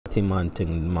man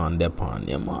thing man depon.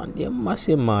 Yeah man, I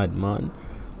say mad man.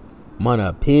 Man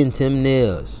I paint him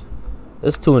nails.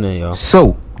 Let's tune in, y'all.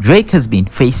 So Drake has been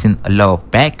facing a lot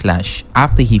of backlash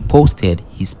after he posted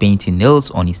his painting nails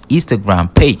on his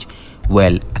Instagram page.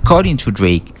 Well, according to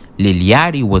Drake, Lil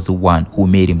Yachty was the one who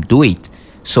made him do it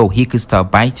so he could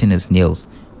start biting his nails.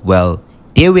 Well,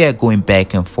 they were going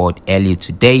back and forth earlier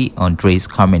today on Drake's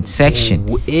comment section.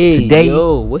 Today,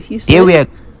 what he said? they were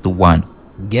the one.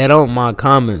 Get out my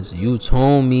comments. You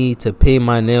told me to pay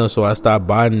my nails, so I stopped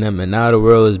biting them, and now the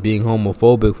world is being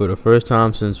homophobic for the first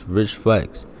time since Rich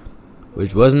Flex,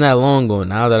 which wasn't that long ago.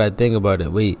 Now that I think about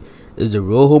it, wait, is the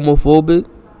real homophobic?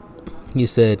 He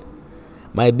said,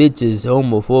 my bitch is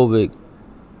homophobic.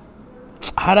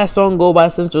 How that song go by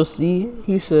Central C?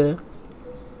 He said,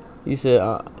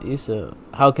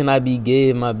 how can I be gay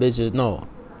if my bitch is, no.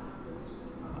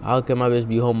 How can my bitch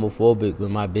be homophobic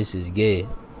when my bitch is gay?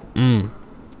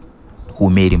 Who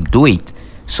made him do it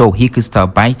so he could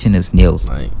start biting his nails.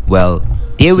 Well,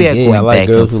 they were going back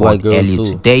and forth earlier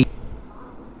today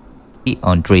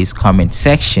on Drake's comment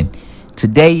section.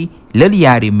 Today, Lil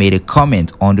Yachty made a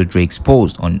comment under Drake's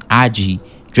post on IG.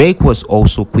 Drake was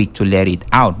also quick to let it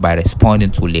out by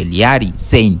responding to Lil Yachty,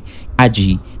 saying,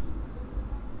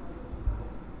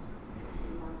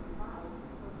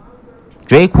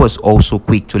 Drake was also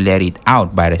quick to let it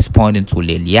out by responding to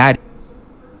Lil Yachty,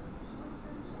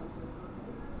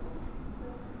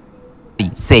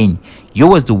 saying, you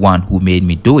was the one who made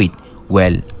me do it.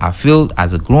 Well, I feel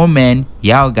as a grown man,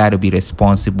 y'all gotta be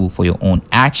responsible for your own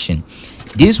action.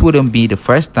 This wouldn't be the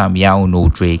first time y'all know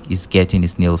Drake is getting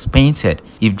his nails painted.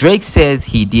 If Drake says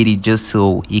he did it just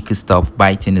so he could stop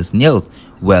biting his nails,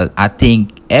 well, I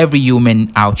think every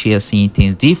human out here seeing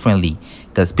things differently,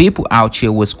 because people out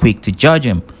here was quick to judge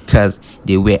him because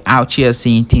they were out here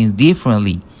seeing things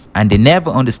differently, and they never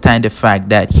understand the fact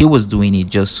that he was doing it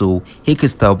just so he could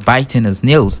stop biting his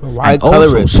nails. And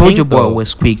also, Soulja Boy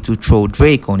was quick to troll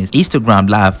Drake on his Instagram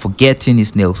live for getting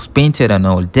his nails painted and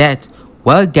all that.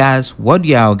 Well, guys, what do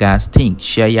y'all guys think?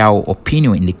 Share your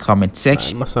opinion in the comment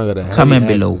section. Comment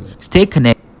below. Stay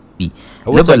connected. I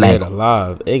wish I had it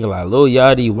live. Ain't gonna lie, Lil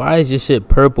Yachty, why is your shit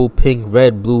purple, pink,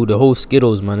 red, blue, the whole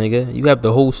Skittles, my nigga? You have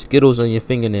the whole Skittles on your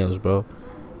fingernails, bro.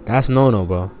 That's no-no,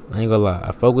 bro. I ain't gonna lie.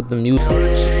 I fuck with the music.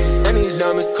 And these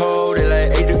diamonds cold, they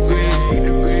like 8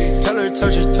 degrees. Tell her to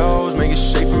touch your toes, make it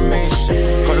shake for me.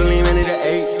 Call the lean into the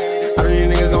 8. All of these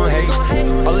niggas gon' hate.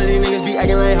 All of these niggas be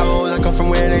acting like hoes. I come from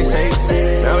where they safe.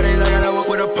 Nowadays I gotta walk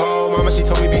with a pole. Mama, she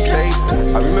told me be safe.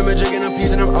 I remember drinking a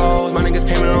piece of them O's. My niggas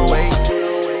came a long way.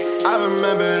 I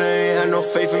remember they ain't had no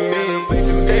faith in me.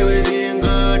 They was eating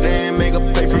good, they ain't make a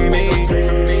play for me.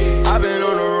 I've been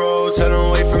on the road, tell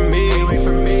them wait for me.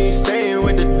 Staying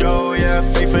with the dough, yeah,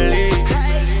 faithfully.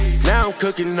 Now I'm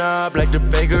cooking up like the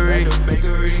bakery.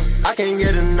 I can't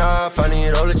get enough, I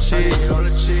need all the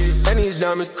cheese. And these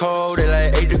diamonds cold, they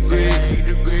like 8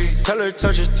 degrees. Tell her to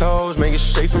touch your toes, make it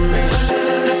shake for me.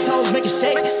 Touch toes, make it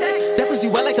shake.